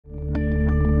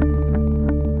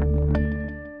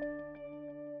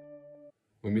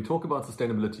we talk about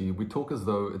sustainability, we talk as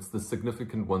though it's this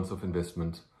significant once of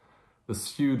investment,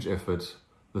 this huge effort,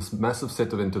 this massive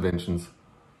set of interventions,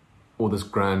 or this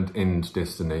grand end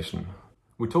destination.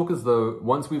 We talk as though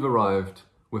once we've arrived,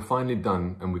 we're finally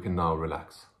done and we can now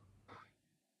relax.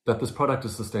 That this product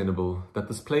is sustainable, that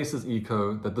this place is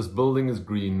eco, that this building is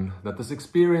green, that this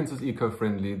experience is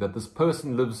eco-friendly, that this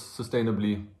person lives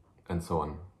sustainably, and so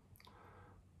on.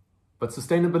 But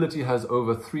sustainability has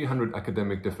over 300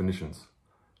 academic definitions.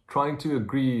 Trying to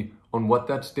agree on what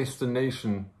that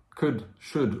destination could,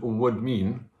 should, or would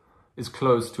mean is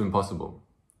close to impossible.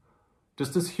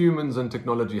 Just as humans and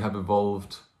technology have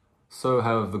evolved, so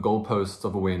have the goalposts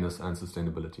of awareness and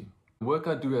sustainability. The work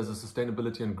I do as a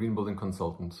sustainability and green building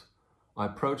consultant, I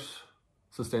approach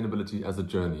sustainability as a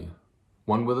journey,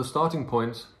 one with a starting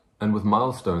point and with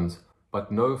milestones, but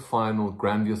no final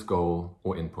grandiose goal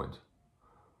or endpoint.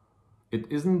 It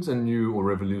isn't a new or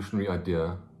revolutionary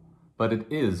idea, but it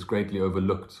is greatly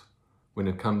overlooked when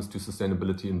it comes to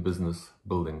sustainability in business,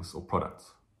 buildings, or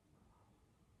products.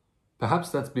 Perhaps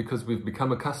that's because we've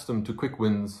become accustomed to quick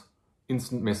wins,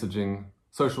 instant messaging,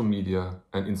 social media,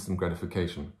 and instant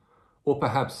gratification. Or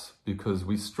perhaps because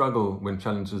we struggle when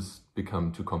challenges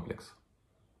become too complex.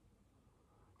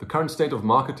 The current state of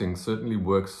marketing certainly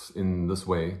works in this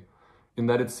way, in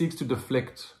that it seeks to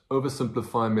deflect,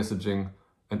 oversimplify messaging,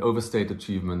 and overstate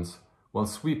achievements, while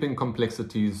sweeping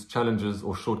complexities, challenges,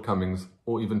 or shortcomings,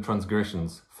 or even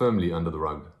transgressions firmly under the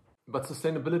rug. But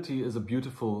sustainability is a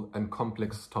beautiful and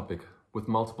complex topic with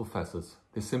multiple facets.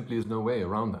 There simply is no way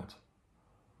around that.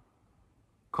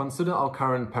 Consider our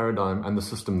current paradigm and the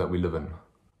system that we live in.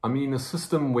 I mean, a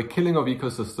system where killing of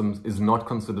ecosystems is not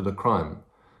considered a crime.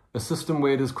 A system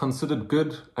where it is considered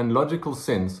good and logical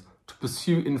sense to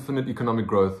pursue infinite economic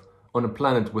growth on a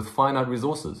planet with finite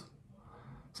resources.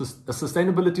 So a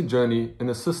sustainability journey in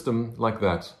a system like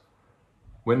that,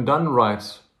 when done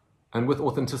right and with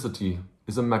authenticity,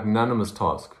 is a magnanimous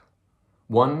task.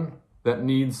 One that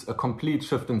needs a complete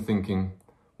shift in thinking,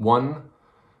 one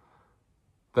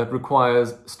that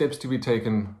requires steps to be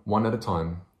taken one at a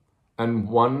time, and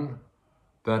one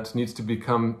that needs to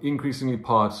become increasingly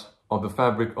part of the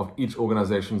fabric of each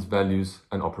organization's values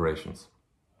and operations.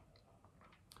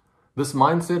 This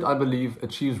mindset, I believe,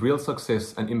 achieves real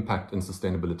success and impact in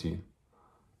sustainability.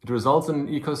 It results in an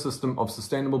ecosystem of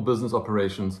sustainable business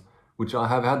operations, which I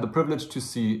have had the privilege to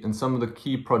see in some of the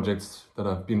key projects that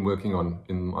I've been working on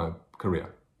in my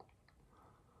career.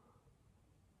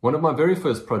 One of my very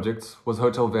first projects was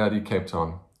Hotel Verde, Cape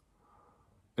Town,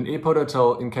 an airport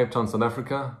hotel in Cape Town, South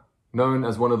Africa, known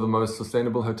as one of the most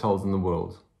sustainable hotels in the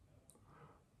world.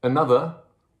 Another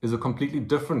is a completely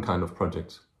different kind of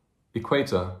project,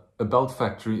 Equator, a belt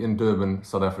factory in Durban,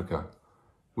 South Africa,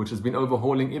 which has been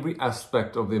overhauling every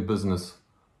aspect of their business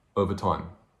over time.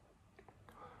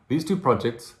 These two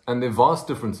projects and their vast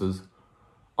differences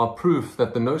are proof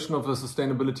that the notion of a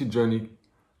sustainability journey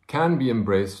can be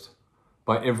embraced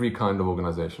by every kind of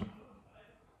organization.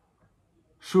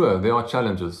 Sure, there are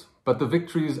challenges, but the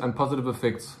victories and positive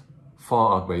effects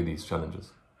far outweigh these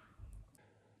challenges.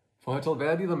 For Hotel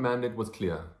Verde, the mandate was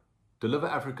clear: deliver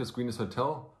Africa's greenest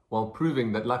hotel while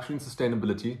proving that luxury and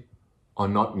sustainability are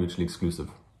not mutually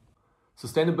exclusive.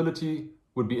 Sustainability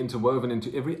would be interwoven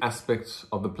into every aspect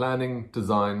of the planning,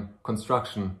 design,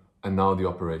 construction, and now the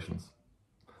operations.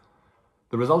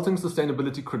 The resulting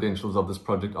sustainability credentials of this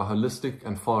project are holistic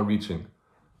and far-reaching,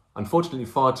 unfortunately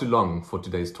far too long for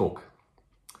today's talk.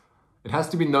 It has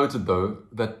to be noted, though,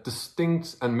 that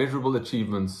distinct and measurable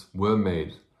achievements were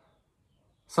made.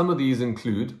 Some of these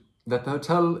include that the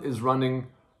hotel is running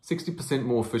 60%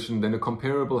 more efficient than a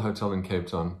comparable hotel in Cape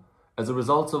Town as a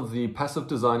result of the passive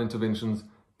design interventions,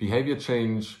 behavior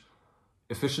change,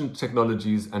 efficient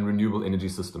technologies, and renewable energy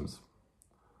systems.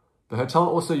 The hotel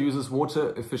also uses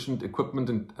water-efficient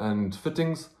equipment and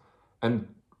fittings and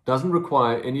doesn't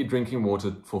require any drinking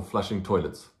water for flushing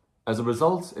toilets. As a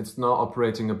result, it's now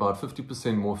operating about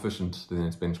 50% more efficient than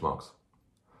its benchmarks.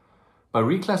 By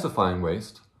reclassifying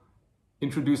waste,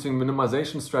 introducing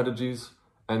minimization strategies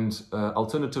and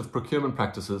alternative procurement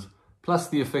practices, plus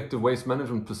the effective waste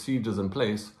management procedures in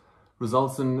place,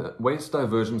 results in waste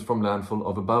diversions from landfill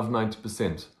of above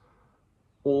 90%,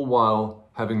 all while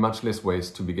having much less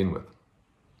waste to begin with.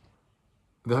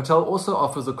 The hotel also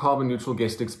offers a carbon neutral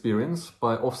guest experience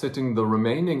by offsetting the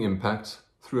remaining impact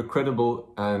through a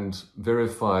credible and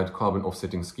verified carbon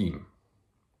offsetting scheme.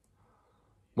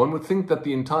 One would think that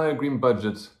the entire green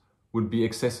budget would be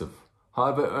excessive.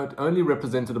 However, it only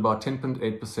represented about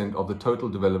 10.8% of the total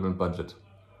development budget.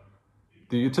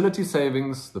 The utility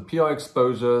savings, the PR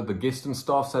exposure, the guest and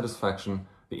staff satisfaction,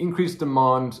 the increased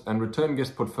demand and return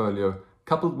guest portfolio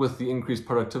coupled with the increased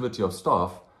productivity of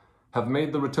staff, have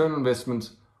made the return on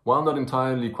investment, while not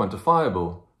entirely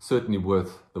quantifiable, certainly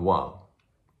worth the while.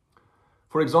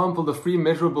 For example, the free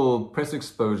measurable press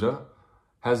exposure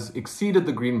has exceeded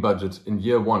the green budget in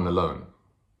year one alone.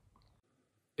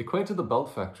 Equator, the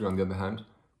belt factory, on the other hand,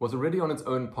 was already on its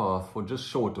own path for just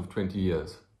short of 20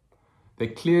 years. They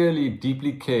clearly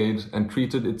deeply cared and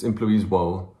treated its employees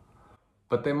well,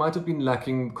 but they might have been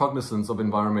lacking cognizance of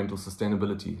environmental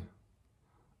sustainability,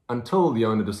 until the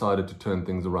owner decided to turn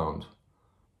things around.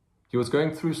 He was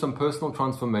going through some personal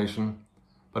transformation,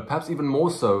 but perhaps even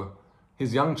more so,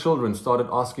 his young children started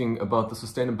asking about the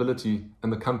sustainability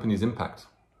and the company's impact.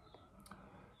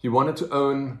 He wanted to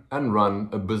own and run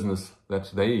a business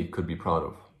that they could be proud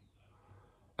of.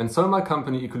 And so my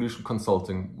company, Equator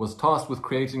Consulting, was tasked with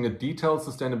creating a detailed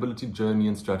sustainability journey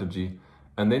and strategy,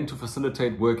 and then to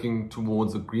facilitate working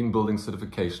towards a green building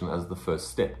certification as the first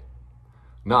step.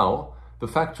 Now, the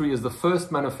factory is the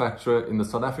first manufacturer in the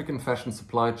South African fashion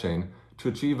supply chain to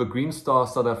achieve a Green Star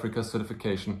South Africa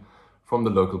certification from the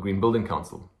local Green Building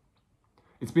Council.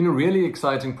 It's been a really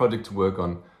exciting project to work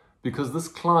on because this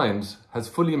client has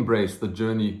fully embraced the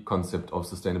journey concept of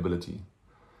sustainability.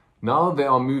 Now they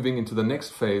are moving into the next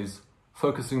phase,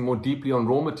 focusing more deeply on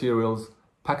raw materials,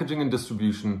 packaging and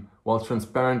distribution, while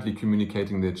transparently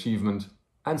communicating the achievement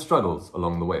and struggles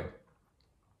along the way.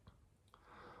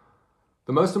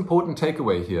 The most important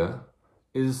takeaway here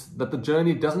is that the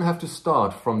journey doesn't have to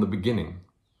start from the beginning.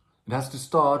 It has to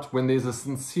start when there's a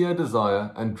sincere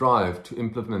desire and drive to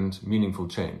implement meaningful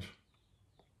change.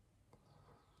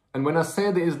 And when I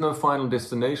say there is no final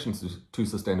destination to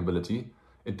sustainability,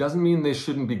 it doesn't mean there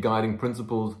shouldn't be guiding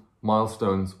principles,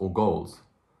 milestones, or goals.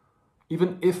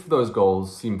 Even if those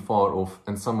goals seem far off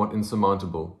and somewhat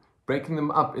insurmountable, breaking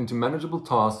them up into manageable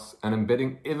tasks and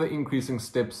embedding ever-increasing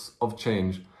steps of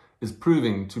change is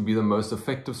proving to be the most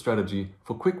effective strategy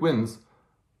for quick wins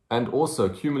and also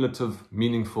cumulative,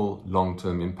 meaningful,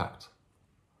 long-term impact.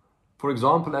 For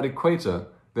example, at Equator,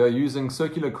 they are using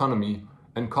circular economy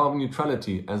and carbon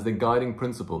neutrality as their guiding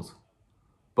principles.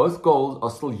 Both goals are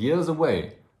still years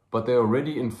away, but they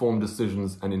already inform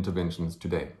decisions and interventions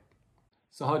today.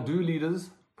 So how do leaders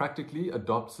practically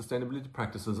adopt sustainability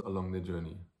practices along their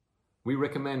journey? We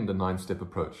recommend a 9-step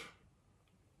approach.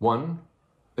 1.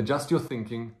 Adjust your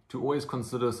thinking to always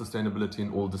consider sustainability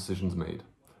in all decisions made.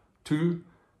 2.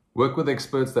 Work with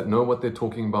experts that know what they're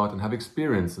talking about and have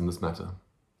experience in this matter.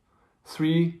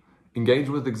 3. Engage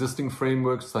with existing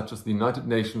frameworks such as the United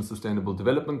Nations Sustainable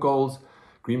Development Goals,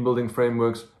 green building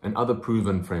frameworks, and other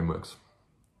proven frameworks.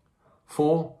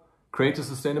 4. Create a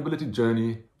sustainability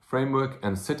journey, framework,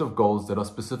 and set of goals that are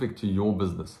specific to your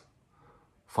business.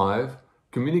 5.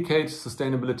 Communicate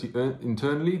sustainability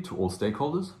internally to all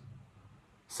stakeholders.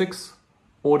 6.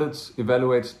 Audit,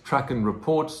 evaluate, track, and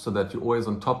report so that you're always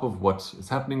on top of what is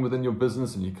happening within your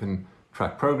business and you can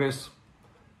track progress.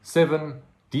 7.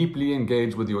 Deeply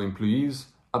engage with your employees,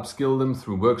 upskill them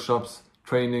through workshops,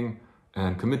 training,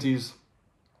 and committees.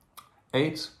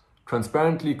 8.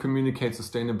 Transparently communicate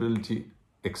sustainability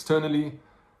externally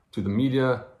to the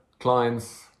media,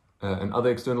 clients, and other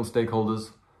external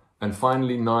stakeholders. And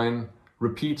finally, 9.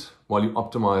 Repeat while you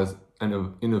optimize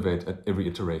and innovate at every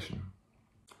iteration.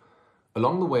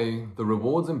 Along the way, the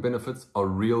rewards and benefits are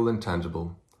real and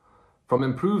tangible. From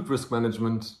improved risk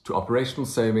management to operational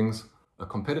savings, a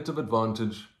competitive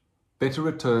advantage, better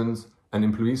returns, and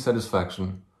employee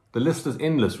satisfaction, the list is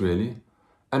endless really.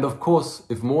 And of course,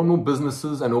 if more and more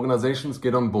businesses and organizations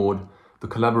get on board, the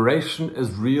collaboration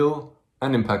is real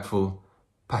and impactful.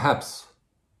 Perhaps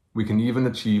we can even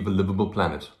achieve a livable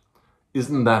planet.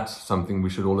 Isn't that something we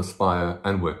should all aspire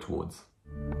and work towards?